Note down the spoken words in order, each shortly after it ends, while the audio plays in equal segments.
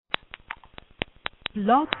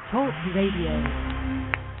Blog Talk Radio.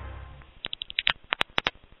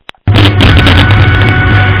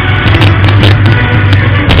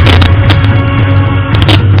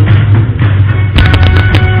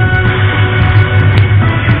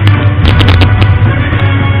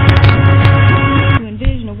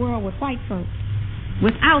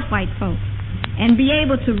 Without white folks, and be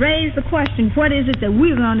able to raise the question, what is it that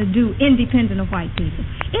we're going to do independent of white people?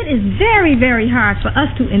 It is very, very hard for us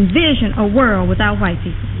to envision a world without white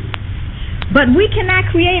people. But we cannot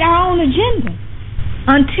create our own agenda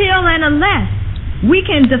until and unless we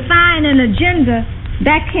can define an agenda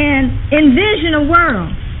that can envision a world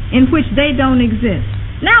in which they don't exist.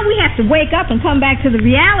 Now we have to wake up and come back to the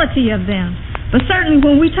reality of them. But certainly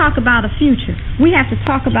when we talk about a future, we have to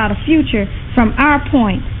talk about a future from our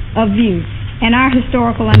point of view and our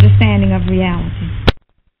historical understanding of reality.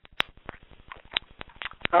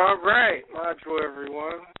 All right, module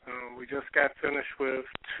everyone. We just got finished with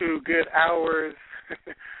 2 good hours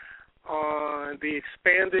on the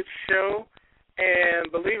expanded show. And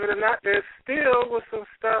believe it or not, there still was some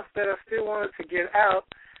stuff that I still wanted to get out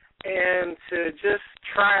and to just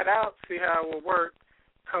try it out, see how it will work.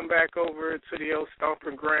 Come back over to the old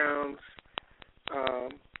stomping grounds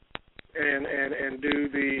and do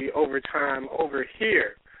the overtime over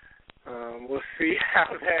here. We'll see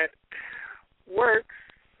how that works.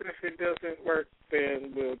 If it doesn't work,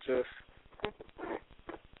 then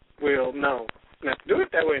we'll know not to do it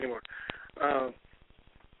that way anymore.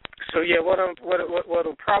 So yeah,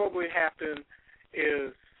 what'll probably happen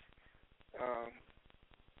is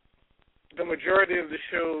the majority of the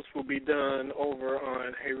shows will be done over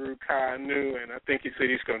on herukaanu, and I think he said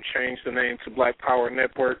he's going to change the name to Black Power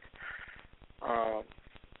Network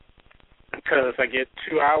because I get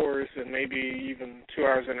 2 hours and maybe even 2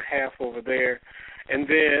 hours and a half over there, and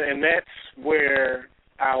that's where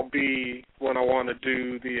I'll be when I want to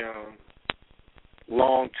do the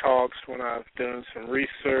long talks, when I've done some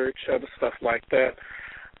research, other stuff like that.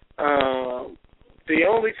 The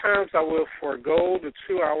only times I will forego the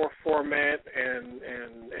 2-hour format and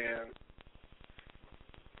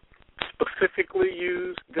specifically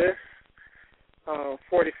use this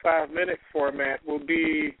 45-minute format will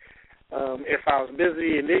be if I was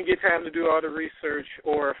busy and didn't get time to do all the research,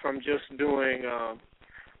 or if I'm just doing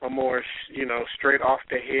a more straight off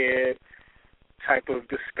the head type of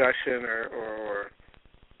discussion,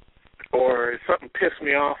 or something pissed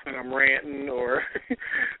me off and I'm ranting, or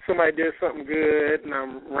somebody did something good and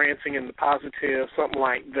I'm ranting in the positive, something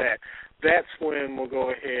like that. That's when we'll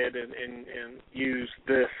go ahead and use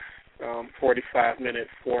this 45-minute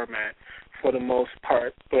format for the most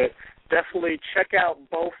part. But definitely check out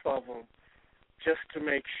both of them just to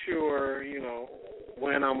make sure,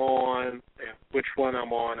 when I'm on and which one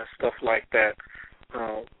I'm on and stuff like that.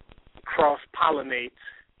 Cross-pollinate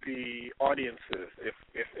the audiences,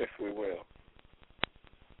 if we will.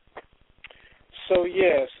 So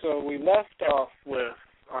we left off with,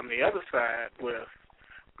 on the other side, with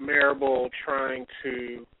Marable trying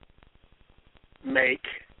to make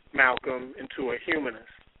Malcolm into a humanist,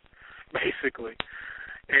 basically.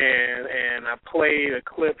 And I played a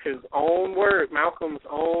clip, his own word, Malcolm's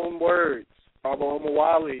own words, Baba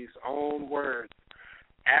Omowale's own words.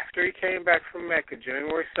 After he came back from Mecca,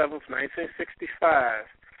 January 7th, 1965,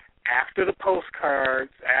 after the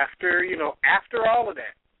postcards, after all of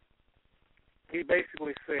that, he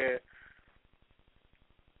basically said,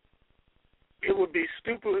 it would be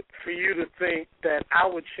stupid for you to think that I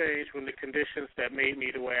would change when the conditions that made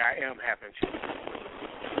me the way I am haven't changed.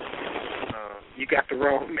 You got the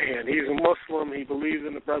wrong man. He's a Muslim. He believes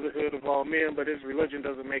in the brotherhood of all men, but his religion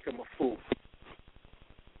doesn't make him a fool.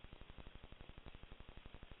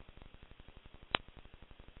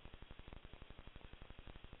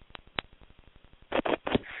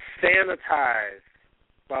 Sanitize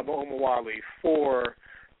Baba Omowale for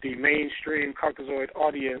the mainstream Caucasoid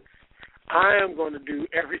audience. I am going to do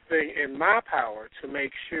everything in my power to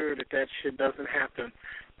make sure that shit doesn't happen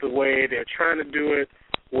the way they're trying to do it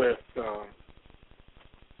with,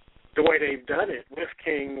 the way they've done it with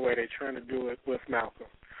King, the way they're trying to do it with Malcolm.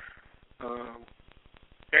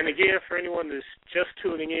 And again, for anyone that's just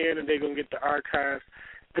tuning in and they're going to get the archives,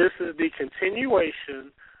 this is the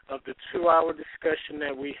continuation of the 2-hour discussion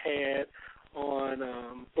that we had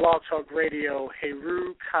on Blog Talk Radio,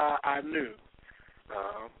 herukaanu.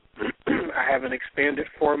 I have an expanded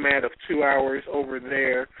format of 2 hours over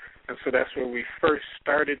there, and so that's where we first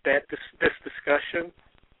started this discussion.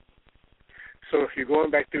 So if you're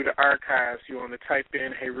going back through the archives, you want to type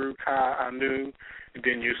in herukaanu, and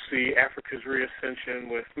then you'll see Africa's Reascension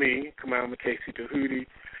with me, Kamal Mukasey Dahudi,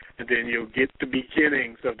 and then you'll get the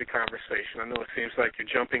beginnings of the conversation. I know it seems like you're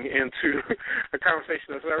jumping into a conversation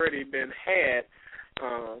that's already been had,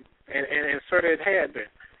 and sort of it had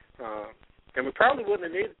been. And we probably wouldn't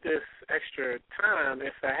have needed this extra time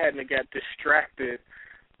if I hadn't got distracted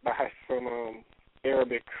by some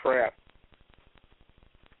Arabic crap.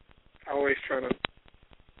 Always trying to...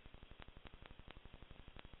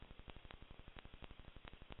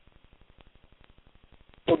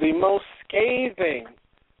 So the most scathing,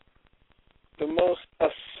 the most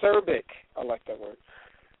acerbic, I like that word,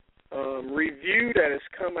 review that has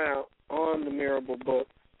come out on the Marable book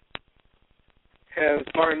has,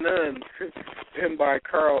 bar none, been by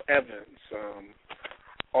Carl Evans,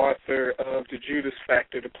 author of The Judas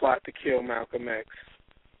Factor, The Plot to Kill Malcolm X.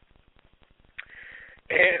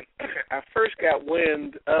 And I first got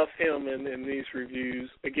wind of him in these reviews,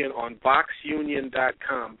 again, on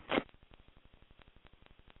boxunion.com.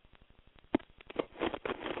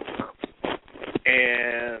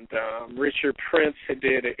 And Richard Prince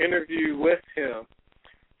did an interview with him,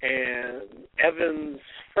 and Evans'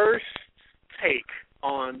 first take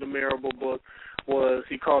on the Marable book was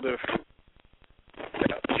he called it a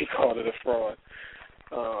fraud.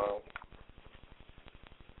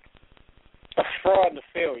 A fraud and a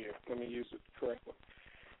failure, let me use it correctly.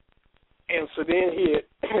 And so then he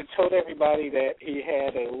had told everybody that he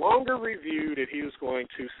had a longer review that he was going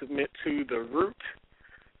to submit to the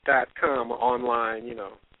Root.com online,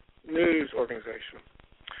 news organization,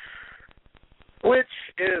 which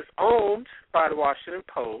is owned by the Washington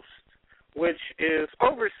Post, which is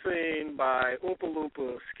overseen by Oompa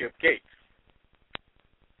Loompa Skip Gates.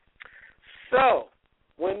 So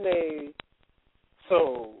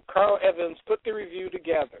Carl Evans put the review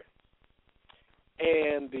together,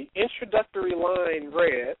 and the introductory line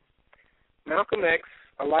read, Malcolm X,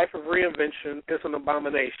 A Life of Reinvention is an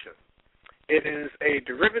abomination. It is a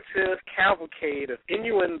derivative cavalcade of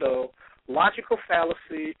innuendo, logical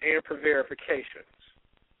fallacy, and prevarications.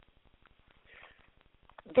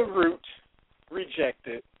 The Root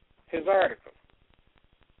rejected his article.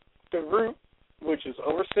 The Root, which is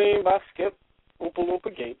overseen by Skip Oompa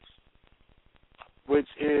Loompa Gates, which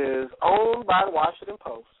is owned by the Washington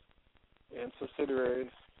Post and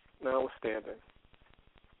subsidiaries notwithstanding,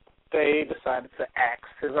 they decided to axe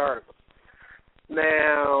his article.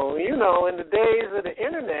 Now, in the days of the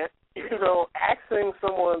Internet, axing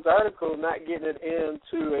someone's article, not getting it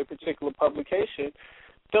into a particular publication,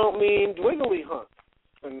 don't mean dwiggly hump.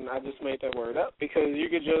 And I just made that word up because you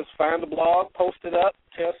could just find the blog, post it up,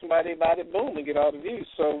 tell somebody about it, boom, and get all the views.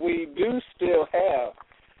 So we do still have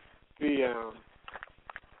the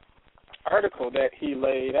article that he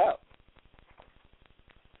laid out.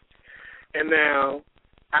 And now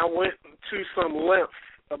I went to some length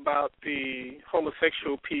about the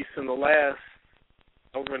homosexual piece in the last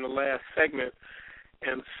segment,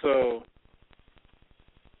 and so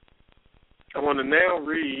I want to now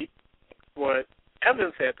read what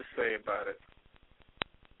Evans had to say about it.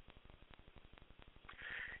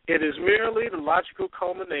 It is merely the logical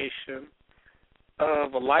culmination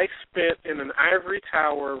of a life spent in an ivory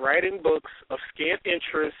tower writing books of scant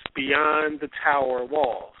interest beyond the tower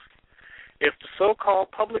walls. If the so-called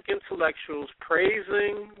public intellectuals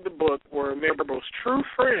praising the book were Marable's true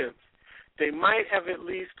friends, they might have at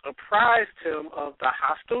least apprised him of the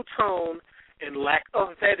hostile tone and lack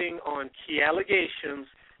of vetting on key allegations,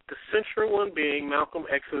 the central one being Malcolm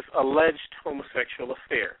X's alleged homosexual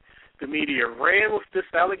affair. The media ran with this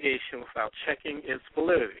allegation without checking its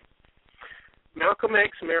validity. Malcolm X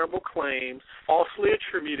Marable claims falsely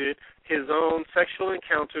attributed his own sexual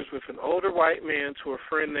encounters with an older white man to a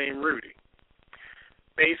friend named Rudy.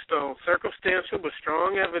 Based on circumstantial but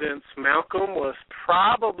strong evidence, Malcolm was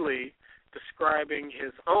probably describing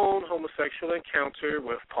his own homosexual encounter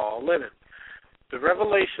with Paul Lennon. The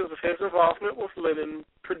revelations of his involvement with Lennon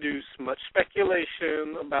produced much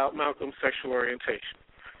speculation about Malcolm's sexual orientation.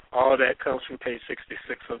 All that comes from page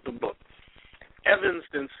 66 of the book. Evans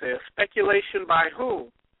then says, speculation by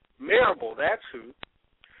whom? Marable, that's who.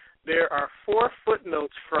 There are 4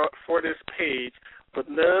 footnotes for this page, but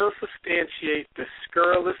none substantiate the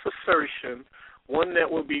scurrilous assertion, one that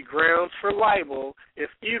would be grounds for libel if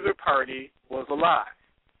either party was alive.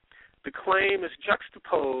 The claim is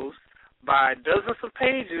juxtaposed by dozens of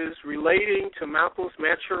pages relating to Malcolm's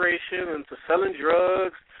maturation into selling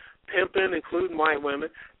drugs, pimping, including white women,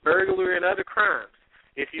 burglary, and other crimes.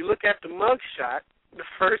 If you look at the mugshot, the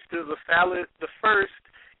first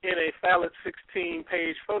in a valid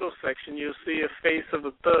 16-page photo section, you'll see a face of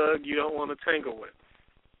a thug you don't want to tangle with.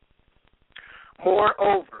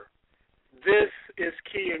 Moreover, this is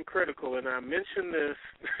key and critical, and I mentioned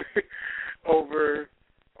this over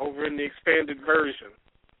over in the expanded version.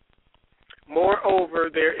 Moreover,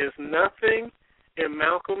 there is nothing in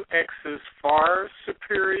Malcolm X's far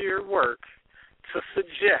superior work to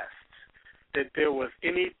suggest that there was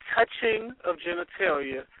any touching of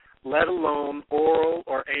genitalia, let alone oral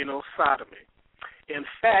or anal sodomy. In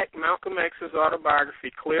fact, Malcolm X's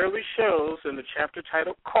autobiography clearly shows in the chapter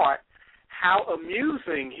titled Caught how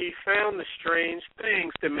amusing he found the strange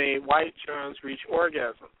things that made white Johns reach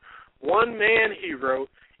orgasm. One man, he wrote,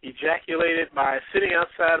 ejaculated by sitting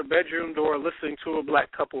outside a bedroom door listening to a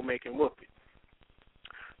black couple making whoopee.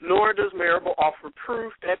 Nor does Marable offer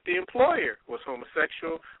proof that the employer was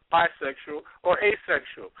homosexual, bisexual, or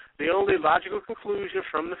asexual. The only logical conclusion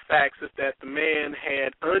from the facts is that the man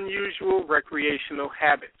had unusual recreational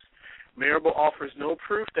habits. Marable offers no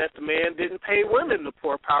proof that the man didn't pay women to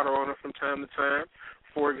pour powder on her from time to time,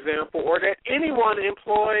 for example, or that anyone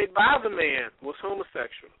employed by the man was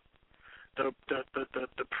homosexual.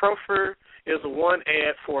 The proffer is a one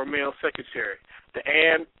ad for a male secretary. The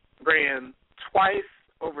ad ran twice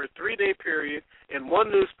over a 3-day period in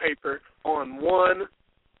one newspaper on one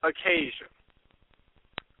occasion.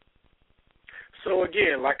 So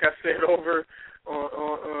again, like I said over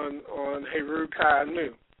on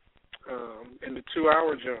herukaanu in the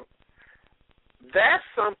 2-hour jump, that's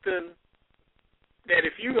something that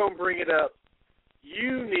if you're going to bring it up,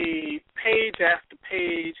 you need page after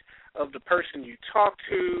page of the person you talk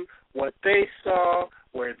to, what they saw,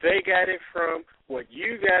 where they got it from, what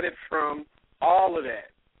you got it from, all of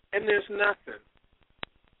that. And there's nothing.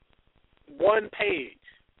 One page.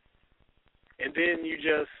 And then you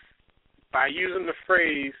just, by using the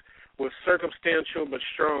phrase with circumstantial but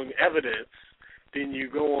strong evidence, then you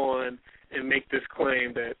go on and make this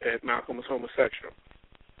claim that Malcolm was homosexual.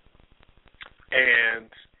 And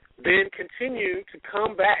then continue to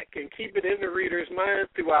come back and keep it in the reader's mind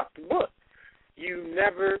throughout the book. You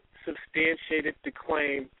never substantiated the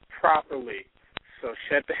claim properly, so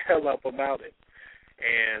shut the hell up about it.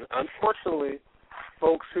 And unfortunately,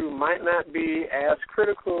 folks who might not be as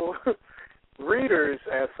critical readers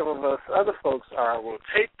as some of us other folks are will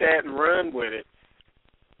take that and run with it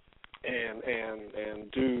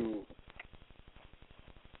and do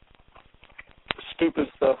stupid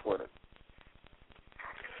stuff with it.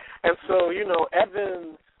 And so,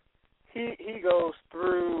 Evans, he goes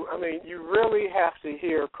through, you really have to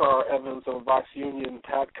hear Carl Evans on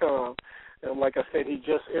VoxUnion.com. And like I said, he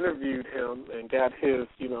just interviewed him and got his,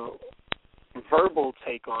 verbal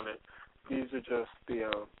take on it. These are just the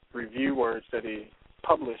review words that he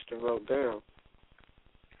published and wrote down.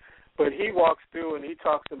 But he walks through and he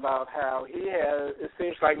talks about how it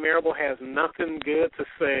seems like Marable has nothing good to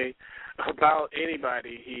say about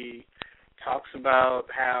anybody. He talks about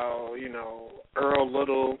how, Earl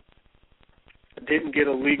Little didn't get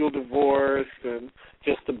a legal divorce and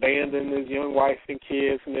just abandoned his young wife and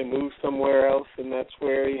kids and then moved somewhere else, and that's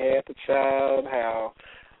where he had the child. How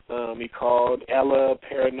he called Ella a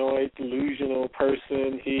paranoid, delusional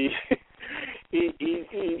person. He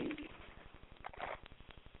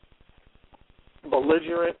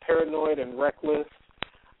belligerent, paranoid, and reckless.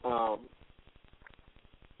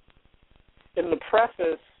 In the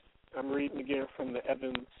preface, I'm reading again from the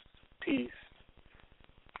Evans piece,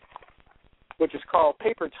 which is called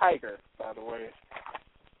Paper Tiger, by the way.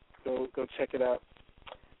 Go check it out.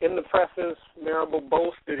 In the preface, Marable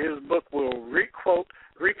boasted his book will, quote,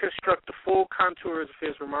 reconstruct the full contours of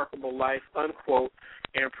his remarkable life, unquote,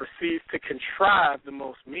 and proceeds to contrive the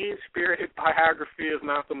most mean-spirited biography of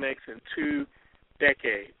Malcolm X in 2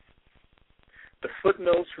 decades. The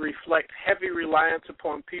footnotes reflect heavy reliance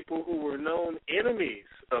upon people who were known enemies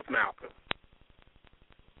of Malcolm.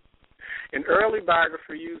 An early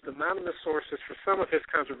biographer used anonymous sources for some of his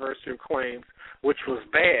controversial claims, which was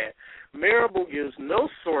bad. Marable gives no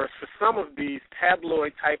source for some of these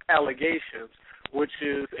tabloid-type allegations, which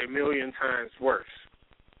is a million times worse.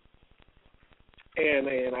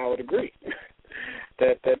 And I would agree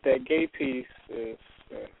that gay piece is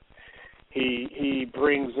he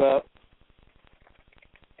brings up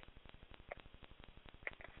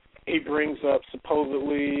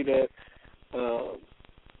supposedly that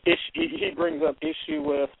he brings up issue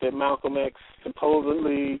with that Malcolm X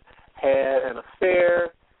supposedly had an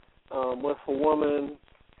affair with a woman.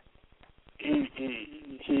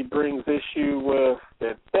 He brings issue with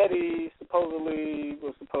that Betty supposedly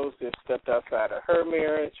was supposed to have stepped outside of her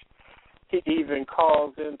marriage. He even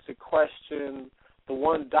calls into question the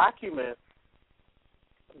one document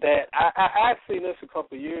that I've seen this a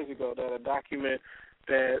couple of years ago, that a document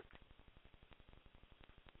that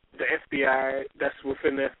the FBI, that's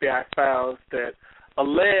within the FBI files, that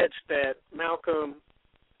alleged that Malcolm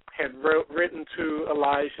had written to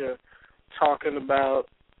Elijah talking about,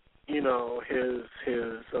 his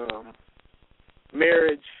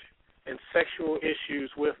marriage and sexual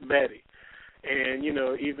issues with Betty. And,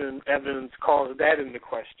 even Evans calls that into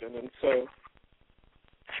question. And so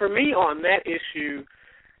for me on that issue,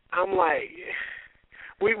 I'm like,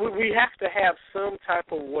 we have to have some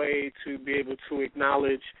type of way to be able to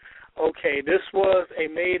acknowledge, okay, this was a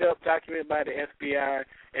made-up document by the FBI,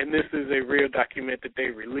 and this is a real document that they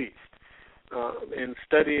released. In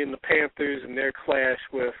studying the Panthers and their clash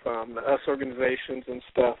with the US organizations and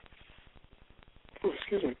stuff,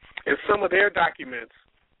 and some of their documents,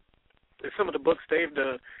 and some of the books they've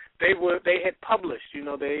done, they had published,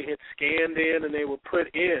 they had scanned in and they would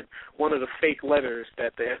put in one of the fake letters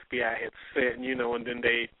that the FBI had sent, and then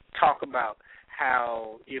they talk about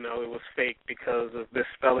how, it was fake because of this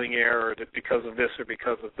spelling error, or because of this or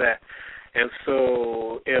because of that. And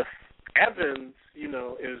so if Evans,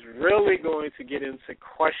 is really going to get into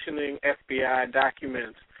questioning FBI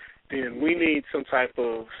documents, then we need some type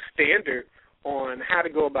of standard on how to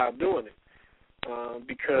go about doing it.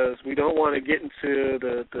 Because we don't want to get into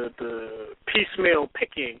the piecemeal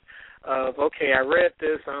picking of, okay, I read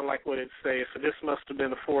this, I don't like what it says, so this must have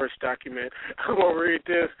been a forged document. I'm going to read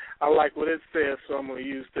this, I like what it says, so I'm going to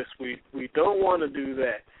use this. We don't want to do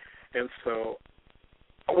that. And so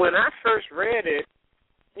when I first read it,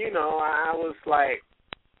 I was like,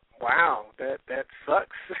 wow, that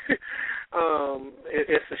sucks.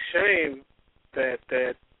 It's a shame that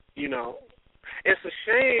it's a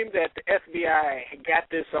shame that the FBI got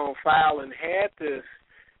this on file and had this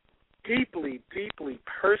deeply, deeply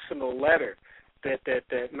personal letter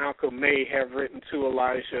that Malcolm may have written to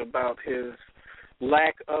Elijah about his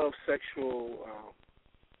lack of sexual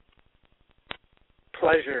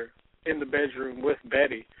pleasure in the bedroom with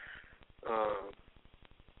Betty.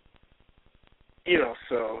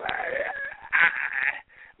 So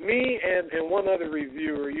me and one other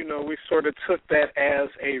reviewer, we sort of took that as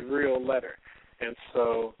a real letter. And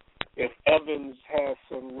so if Evans has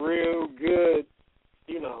some real good,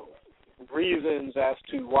 reasons as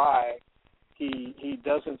to why he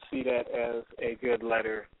doesn't see that as a good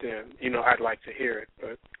letter, then, I'd like to hear it.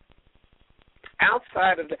 But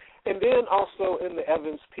outside of that, and then also in the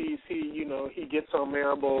Evans piece, he gets on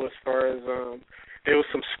Marable as far as there was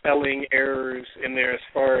some spelling errors in there as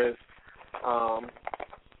far as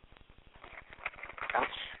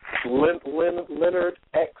Leonard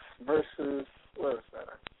X versus, what is that?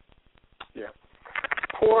 Yeah.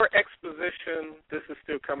 Poor exposition. This is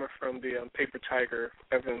still coming from the Paper Tiger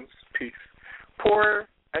Evans piece. Poor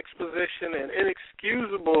exposition and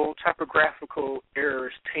inexcusable typographical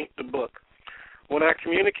errors taint the book. When I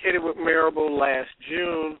communicated with Marable last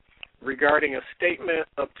June regarding a statement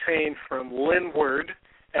obtained from Linward,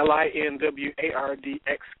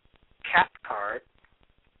 Linwardx Cathcart,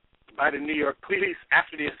 by the New York police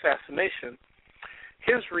after the assassination,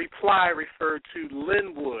 his reply referred to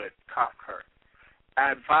Linwood Cathcart.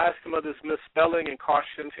 I advised him of this misspelling and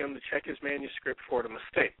cautioned him to check his manuscript for the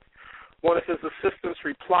mistake. One of his assistants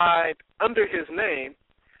replied under his name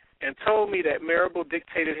and told me that Marable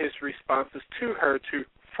dictated his responses to her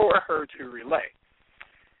for her to relay.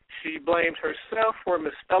 She blamed herself for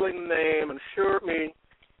misspelling the name and assured me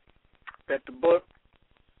that the book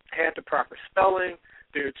had the proper spelling.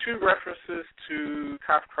 There are two references to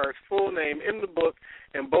Cathcart's full name in the book,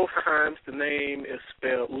 and both times the name is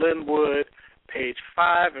spelled Linwood, page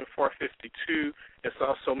 5 and 452. It's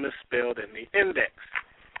also misspelled in the index.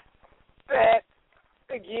 That,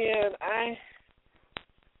 again, I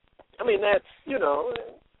mean, that's,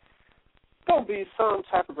 there'll be some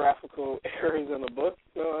typographical errors in the book.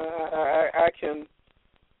 I can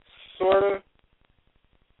sort of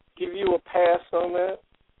give you a pass on that.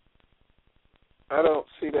 I don't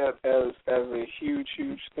see that as a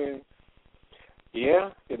huge thing. Yeah,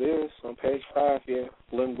 it is on page 5. Yeah,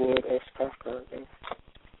 Linwood X Cathcart. Yeah.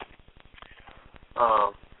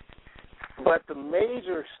 But the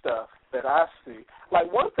major stuff that I see,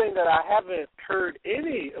 like one thing that I haven't heard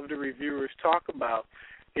any of the reviewers talk about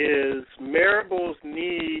is Marable's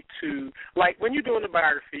need to, like when you're doing a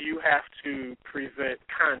biography, you have to present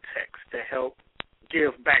context to help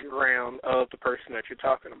give background of the person that you're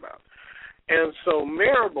talking about. And so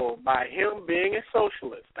Marable, by him being a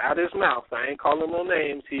socialist, out his mouth, I ain't calling no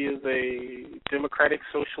names, he is a democratic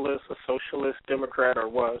socialist, a socialist democrat, or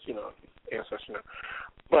was, ancestor.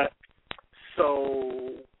 But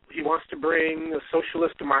so he wants to bring a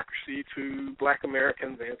socialist democracy to black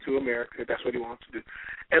Americans and to America. That's what he wants to do.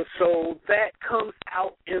 And so that comes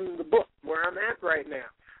out in the book where I'm at right now.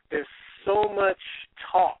 There's so much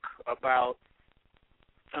talk about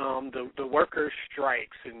the workers'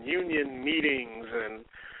 strikes and union meetings and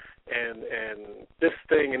this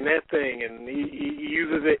thing and that thing, and he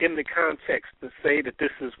uses it in the context to say that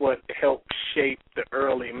this is what helped shape the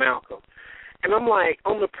early Malcolm. And I'm like,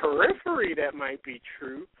 on the periphery that might be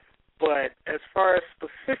true, but as far as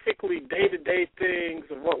specifically day-to-day things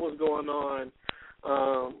and what was going on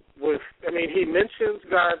he mentions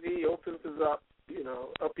Garvey, opens us up,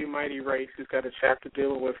 Up You Mighty Race. He's got a chapter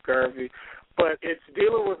dealing with Garvey, but it's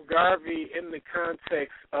dealing with Garvey in the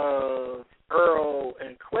context of Earl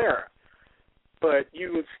and Clara. But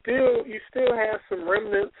you still have some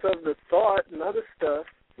remnants of the thought and other stuff,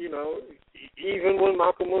 even when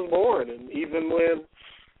Malcolm was born and even when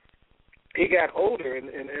he got older, and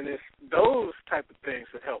it's those type of things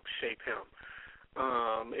that help shape him.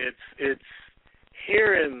 It's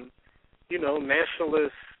hearing,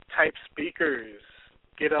 nationalist type speakers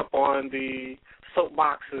get up on the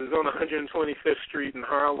soapboxes on 125th Street in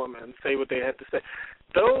Harlem and say what they had to say.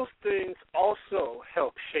 Those things also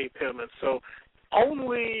help shape him, and so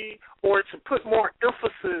to put more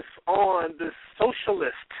emphasis on this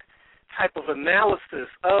socialist type of analysis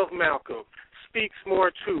of Malcolm speaks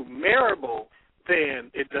more to Marable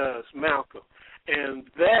than it does Malcolm. And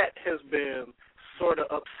that has been sort of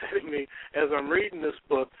upsetting me as I'm reading this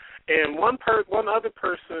book. And one other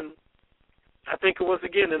person, I think it was,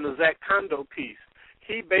 again, in the Zach Kondo piece,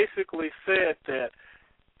 he basically said that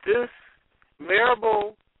this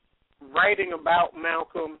Marable writing about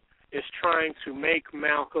Malcolm is trying to make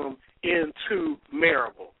Malcolm into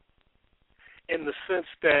Marable, in the sense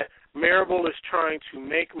that Marable is trying to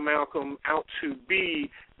make Malcolm out to be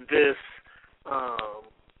this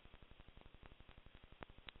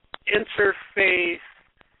interfaith,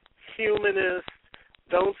 humanist,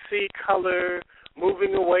 don't see color,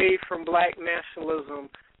 moving away from black nationalism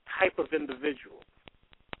type of individual.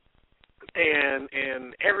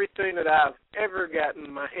 And everything that I've ever gotten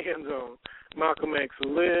my hands on, Malcolm X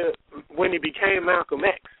lived. When he became Malcolm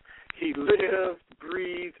X, he lived,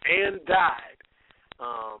 breathed, and died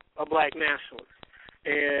a black nationalist.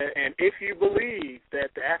 And if you believe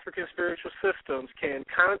that the African spiritual systems can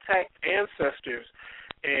contact ancestors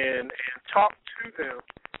and talk to them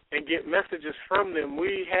and get messages from them,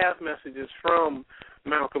 we have messages from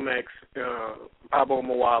Malcolm X, Babo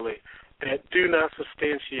Mwale, that do not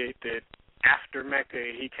substantiate that after Mecca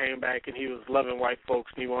he came back and he was loving white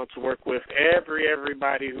folks and he wanted to work with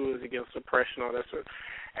everybody who is against oppression, all that sort of.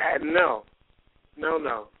 No.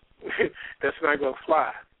 That's not going to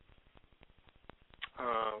fly.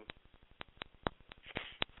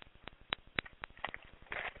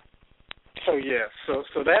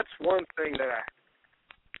 So that's one thing that I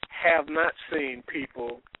have not seen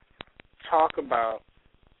people talk about,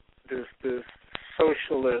 this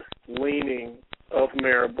socialist leaning of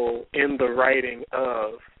Marable in the writing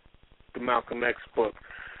of the Malcolm X book,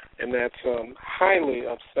 and that's highly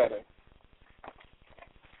upsetting.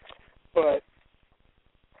 But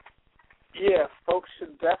yeah, folks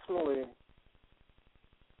should definitely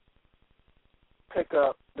pick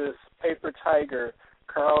up this Paper Tiger,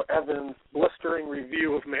 Carl Evans' blistering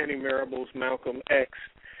review of Manning Marable's Malcolm X,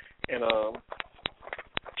 and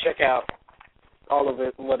check out all of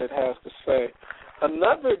it and what it has to say.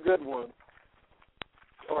 Another good one,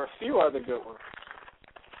 or a few other good ones.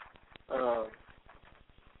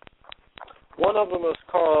 One of them is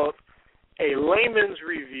called A Layman's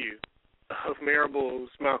Review of Marable's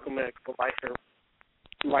Malcolm X, The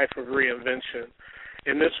Life of Reinvention.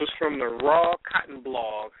 And this was from the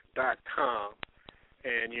rawcottonblog.com.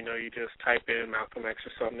 And, you just type in Malcolm X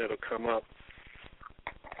or something, it'll come up.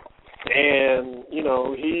 And,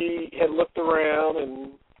 he had looked around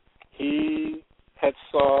and he had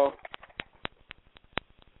saw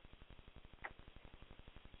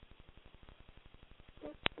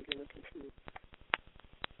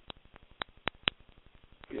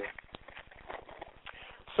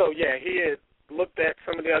he had looked at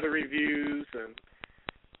some of the other reviews and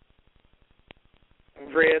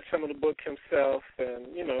read some of the book himself, and,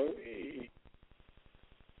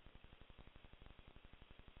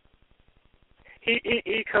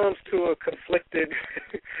 he comes to a conflicted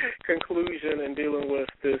conclusion in dealing with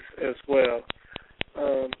this as well.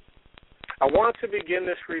 I want to begin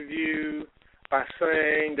this review by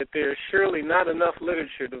saying that there is surely not enough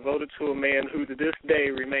literature devoted to a man who to this day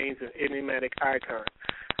remains an enigmatic icon.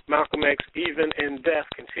 Malcolm X, even in death,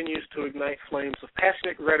 continues to ignite flames of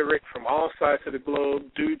passionate rhetoric from all sides of the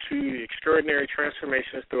globe due to the extraordinary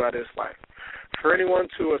transformations throughout his life. For anyone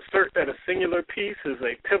to assert that a singular piece is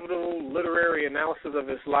a pivotal literary analysis of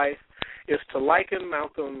his life is to liken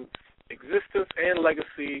Malcolm's existence and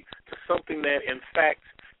legacy to something that, in fact,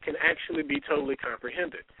 can actually be totally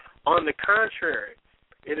comprehended. On the contrary,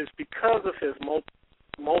 it is because of his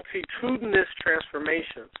multitudinous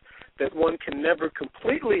transformations that one can never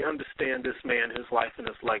completely understand this man, his life, and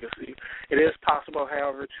his legacy. It is possible,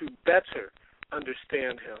 however, to better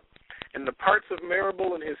understand him. And the parts of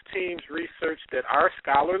Marable and his team's research that are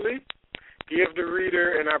scholarly give the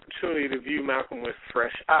reader an opportunity to view Malcolm with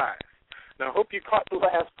fresh eyes. Now, I hope you caught the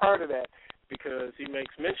last part of that, because he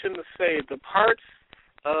makes mention to say the parts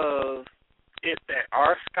of it that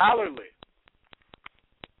are scholarly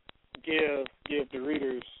give the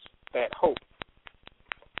readers that hope.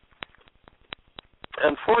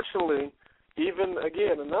 Unfortunately, even,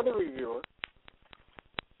 again, another reviewer,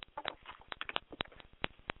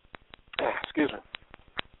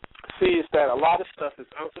 sees that a lot of stuff is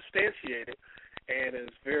unsubstantiated and is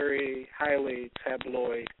very highly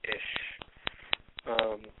tabloid-ish.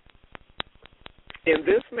 In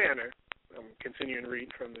this manner, I'm continuing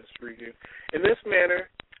reading from this review, in this manner,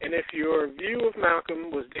 and if your view of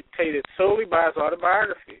Malcolm was dictated solely by his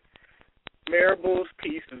autobiography, Marable's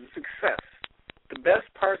piece is a success. The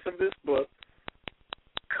best parts of this book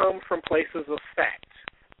come from places of fact.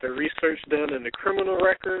 The research done in the criminal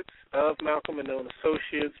records of Malcolm and known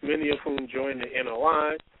associates, many of whom joined the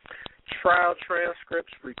NOI, trial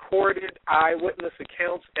transcripts, recorded eyewitness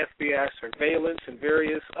accounts, FBI surveillance, and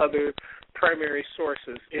various other primary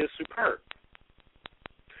sources is superb.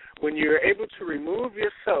 When you're able to remove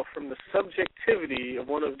yourself from the subjectivity of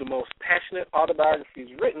one of the most passionate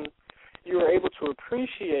autobiographies written, you are able to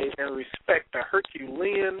appreciate and respect the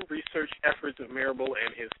Herculean research efforts of Marable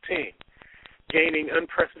and his team. Gaining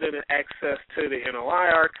unprecedented access to the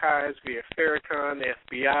NOI archives via Farrakhan, the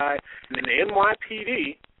FBI, and the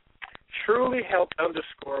NYPD truly helped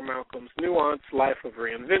underscore Malcolm's nuanced life of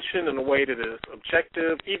reinvention in a way that is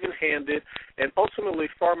objective, even-handed, and ultimately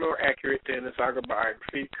far more accurate than his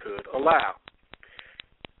autobiography could allow.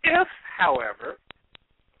 If, however,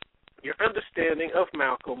 your understanding of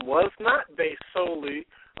Malcolm was not based solely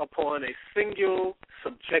upon a single,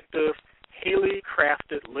 subjective, highly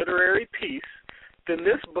crafted literary piece, then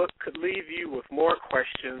this book could leave you with more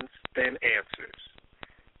questions than answers.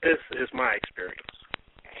 This is my experience.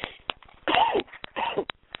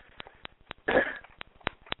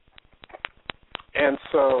 And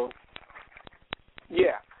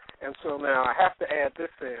so now I have to add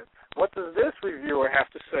this in. What does this reviewer have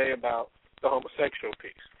to say about the homosexual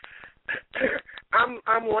piece?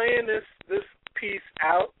 I'm laying this piece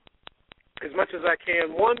out as much as I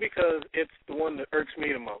can. One, because it's the one that irks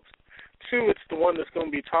me the most. Two, it's the one that's going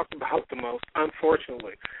to be talked about the most,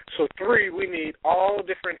 unfortunately. So three, we need all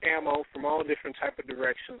different ammo from all different type of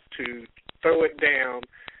directions to throw it down,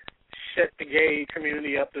 shut the gay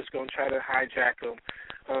community up that's going to try to hijack them,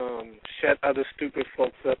 shut other stupid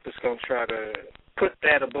folks up that's going to try to put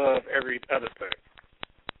that above every other thing.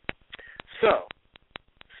 So,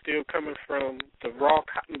 still coming from the Raw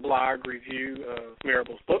Cotton Blog review of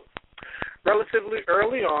Marable's book. Relatively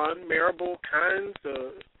early on, Marable kind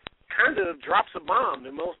of drops a bomb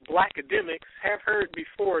that most black academics have heard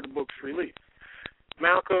before the book's release.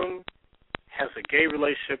 Malcolm has a gay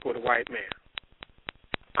relationship with a white man.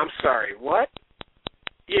 I'm sorry, what?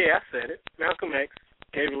 Yeah, I said it. Malcolm X,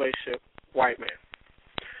 gay relationship, white man.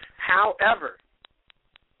 However,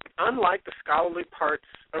 unlike the scholarly parts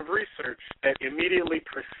of research that immediately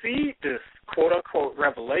precede this quote-unquote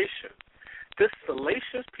revelation, this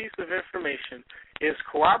salacious piece of information is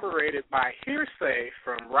corroborated by hearsay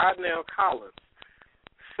from Rodnell Collins,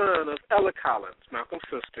 son of Ella Collins, Malcolm's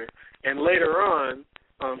sister, and later on,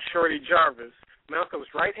 Shorty Jarvis,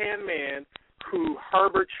 Malcolm's right-hand man, who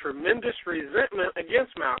harbored tremendous resentment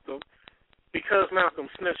against Malcolm because Malcolm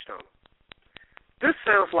snitched on him. This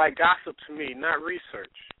sounds like gossip to me, not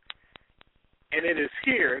research. And it is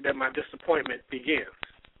here that my disappointment begins.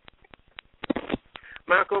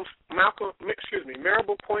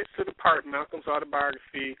 Marable points to the part in Malcolm's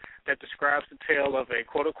autobiography that describes the tale of a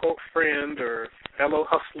quote-unquote friend or fellow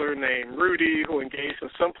hustler named Rudy who engaged in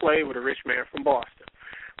some play with a rich man from Boston.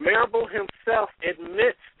 Marable himself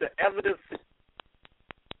admits the evidence,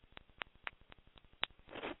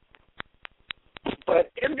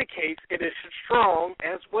 but indicates it is strong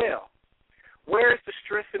as well. Where is the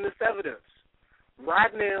strength in this evidence?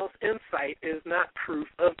 Rodnell's insight is not proof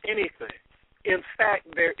of anything. In fact,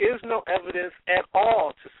 there is no evidence at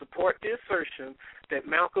all to support the assertion that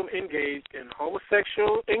Malcolm engaged in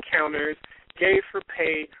homosexual encounters, gay for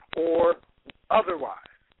pay, or otherwise.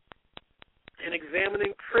 In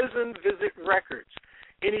examining prison visit records,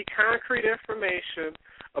 any concrete information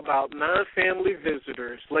about non-family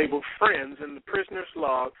visitors labeled friends in the prisoner's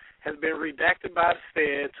log has been redacted by the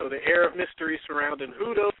Fed, so the air of mystery surrounding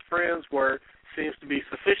who those friends were seems to be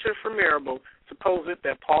sufficient for Marable to posit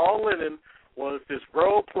that Paul Lennon was this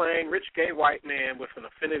role-playing, rich gay white man with an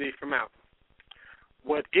affinity for Malcolm.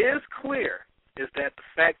 What is clear is that the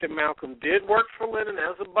fact that Malcolm did work for Lennon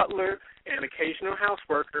as a butler and occasional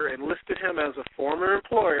houseworker and listed him as a former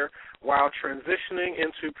employer while transitioning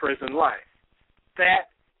into prison life.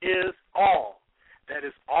 That is all. That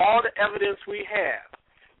is all the evidence we have.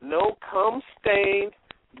 No cum-stained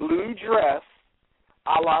blue dress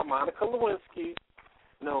a la Monica Lewinsky,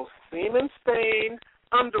 no semen-stained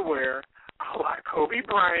underwear a la Kobe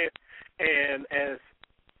Bryant and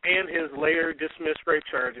his later dismissed rape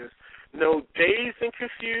charges, no dazed and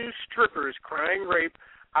confused strippers crying rape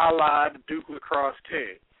a la the Duke Lacrosse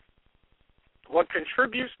team. What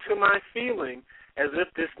contributes to my feeling as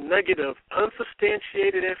if this nugget of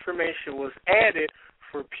unsubstantiated information was added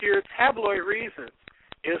for pure tabloid reasons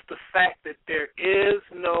is the fact that there is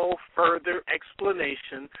no further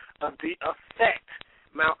explanation of the effect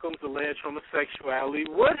Malcolm's alleged homosexuality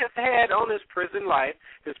would have had on his prison life,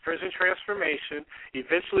 his prison transformation,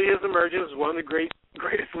 eventually his emergence as one of the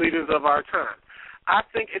greatest leaders of our time. I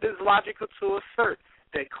think it is logical to assert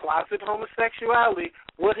that closet homosexuality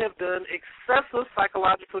would have done excessive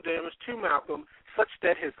psychological damage to Malcolm, such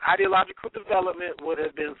that his ideological development would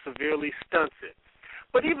have been severely stunted.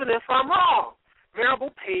 But even if I'm wrong,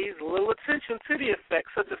 Marable pays little attention to the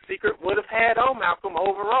effect such a secret would have had on Malcolm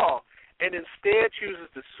overall, and instead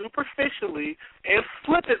chooses to superficially and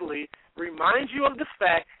flippantly remind you of the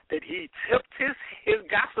fact that he tipped his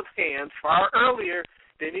gossip hand far earlier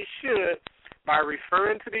than he should by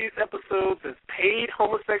referring to these episodes as paid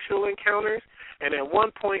homosexual encounters and at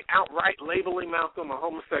one point outright labeling Malcolm a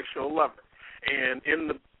homosexual lover. And in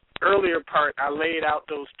the earlier part, I laid out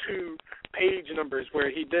those 2 page numbers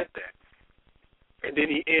where he did that. And then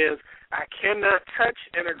he ends, I cannot touch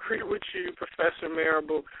and agree with you, Professor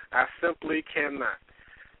Marable. I simply cannot.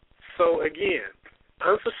 So, again,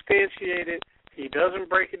 unsubstantiated, he doesn't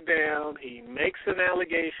break it down. He makes an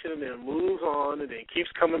allegation and moves on and then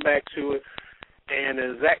keeps coming back to it. And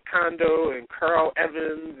as Zach Kondo and Carl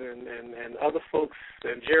Evans and other folks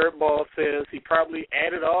and Jared Ball says, he probably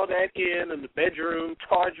added all that in the bedroom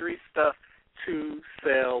tawdry stuff to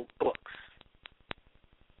sell books.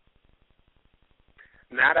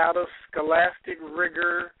 Not out of scholastic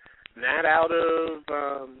rigor, not out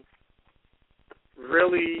of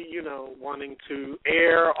really, wanting to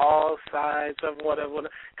air all sides of whatever.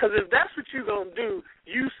 Because if that's what you're going to do,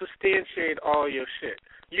 you substantiate all your shit.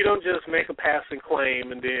 You don't just make a passing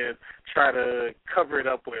claim and then try to cover it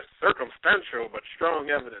up with circumstantial but strong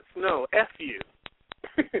evidence. No, F you.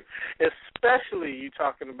 Especially you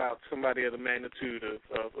talking about somebody of the magnitude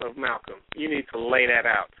of Malcolm. You need to lay that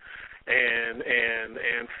out. And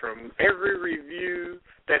from every review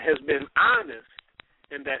that has been honest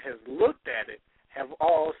and that has looked at it, have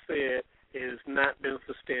all said it has not been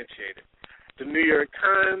substantiated. The New York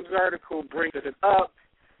Times article brings it up,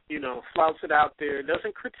 flouts it out there,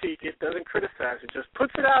 doesn't critique it, doesn't criticize it, just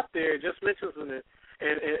puts it out there, just mentions it,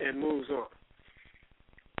 and moves on.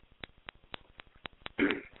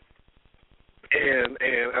 And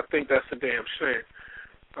I think that's a damn shame.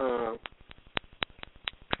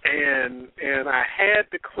 And I had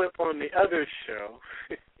the clip on the other show.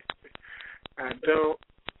 I don't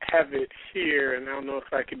have it here, and I don't know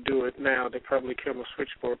if I can do it now. They probably kill my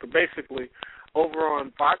switchboard. But basically, over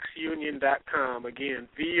on VoxUnion.com, again,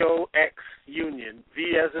 VOX Union,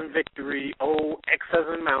 V as in victory, O, X as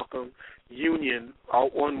in Malcolm, Union, all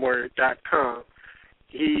one word, .com.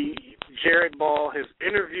 Jared Ball has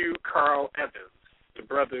interviewed Carl Evans, the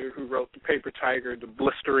brother who wrote The Paper Tiger, the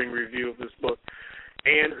blistering review of this book,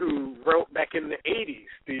 and who wrote back in the 80s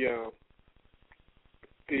the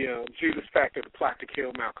Judas Factor, the plot to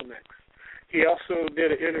kill Malcolm X. He also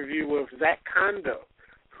did an interview with Zach Kondo,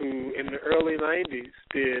 who in the early 90s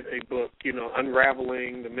did a book,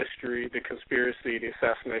 unraveling the mystery, the conspiracy, the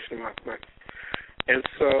assassination of Malcolm X. And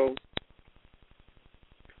so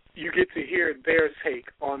you get to hear their take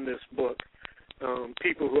on this book,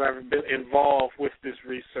 people who have been involved with this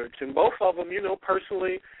research. And both of them,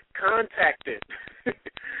 personally contacted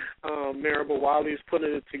Marable while he was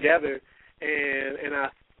putting it together. And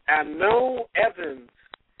I know Evans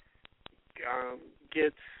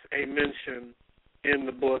gets a mention in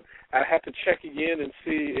the book. I have to check again and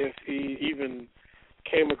see if he even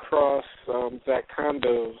came across Zach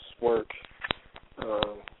Kondo's work.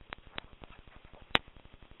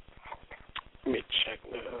 Let me check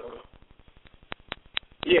now.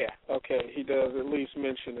 Yeah, okay, he does at least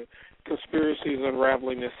mention it. Conspiracies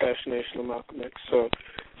Unraveling the Assassination of Malcolm X. So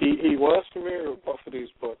he was familiar with both of these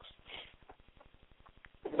books.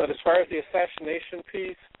 But as far as the assassination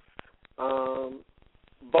piece,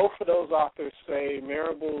 Both of those authors say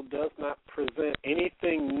Marable does not present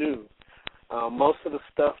anything new. Most of the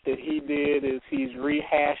stuff that he did is he's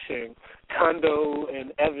rehashing Kondo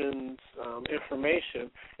and Evans'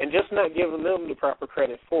 information and just not giving them the proper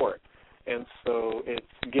credit for it. And so it's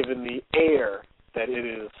given the air that it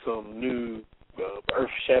is some new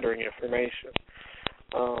earth-shattering information.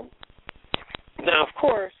 Now, of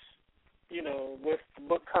course, you know, with the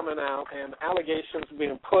book coming out and allegations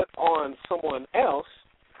being put on someone else,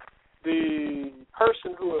 the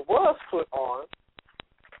person who it was put on,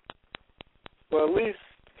 well, at least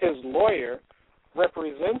his lawyer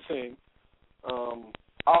representing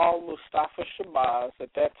Al-Mustafa Shabazz,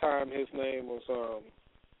 at that time his name was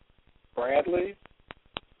Bradley.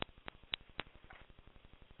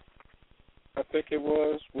 I think it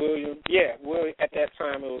was William. Yeah, William. At that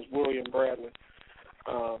time it was William Bradley.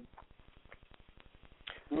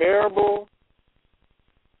 Marable,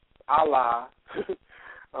 Allah,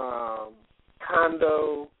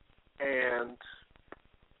 Kondo, and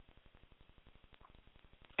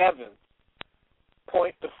Evans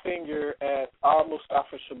point the finger at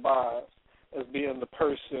Al-Mustafa Shabazz as being the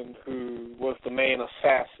person who was the main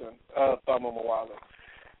assassin of Baba Mawali.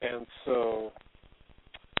 And so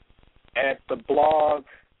at the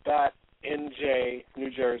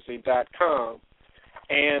blog.njnewjersey.com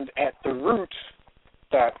and at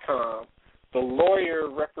theroot.com, the lawyer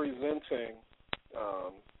representing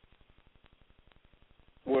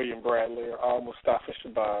William Bradley or Al-Mustafa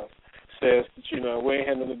Shabazz says that, you know, we ain't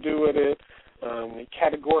had nothing to do with it. He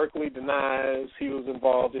categorically denies he was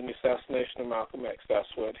involved in the assassination of Malcolm X.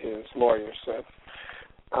 That's what his lawyer said.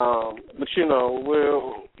 But, you know,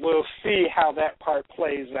 we'll see how that part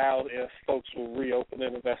plays out if folks will reopen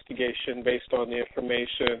an investigation based on the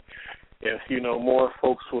information. If, you know, more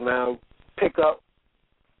folks will now pick up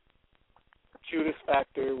Judas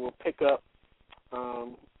Factor, will pick up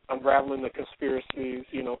Unraveling the Conspiracies,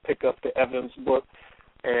 you know, pick up the Evans book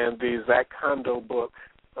and the Zach Kondo book,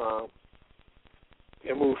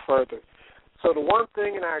 and move further. So the one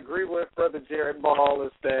thing, and I agree with Brother Jared Ball,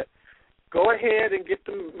 is that go ahead and get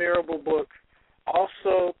the Marable book.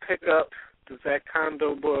 Also pick up the Zach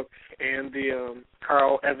Kondo book and the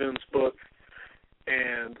Carl Evans book,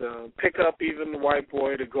 and pick up even the White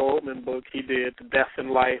Boy, the Goldman book he did, The Death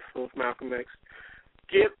and Life of Malcolm X.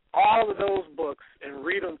 Get all of those books and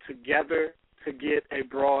read them together to get a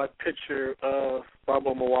broad picture of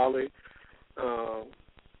Baba Mawali.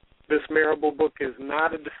 This Marable book is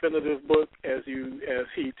not a definitive book as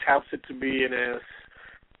he touts it to be, and as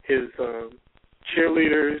his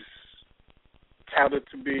cheerleaders tout it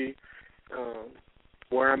to be.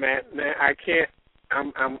 Where I'm at now, I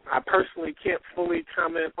personally can't fully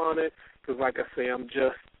comment on it because, like I say, I'm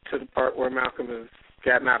just to the part where Malcolm has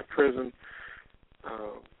gotten out of prison.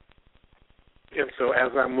 And so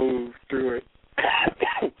as I move through it,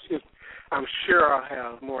 I'm sure I'll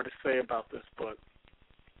have more to say about this book.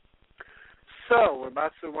 So we're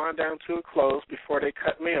about to wind down to a close before they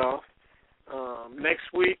cut me off.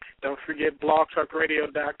 Next week, don't forget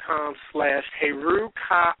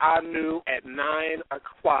blogtalkradio.com/herukaanu at 9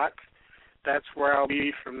 o'clock. That's where I'll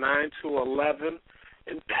be from 9 to 11.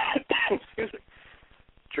 And excuse me.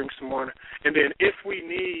 Drink some water. And then if we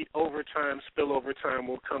need overtime, spillover time,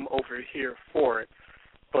 we'll come over here for it.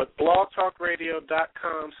 But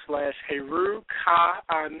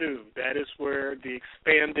blogtalkradio.com/herukaanu, that is where the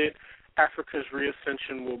expanded Africa's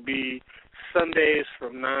Reascension will be Sundays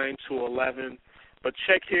from 9 to 11. But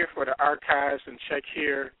check here for the archives and check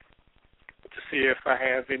here to see if I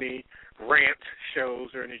have any rant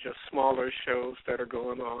shows or any just smaller shows that are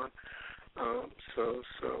going on. So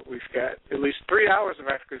we've got at least 3 hours of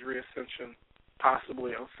Africa's Reascension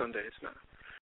possibly on Sundays now.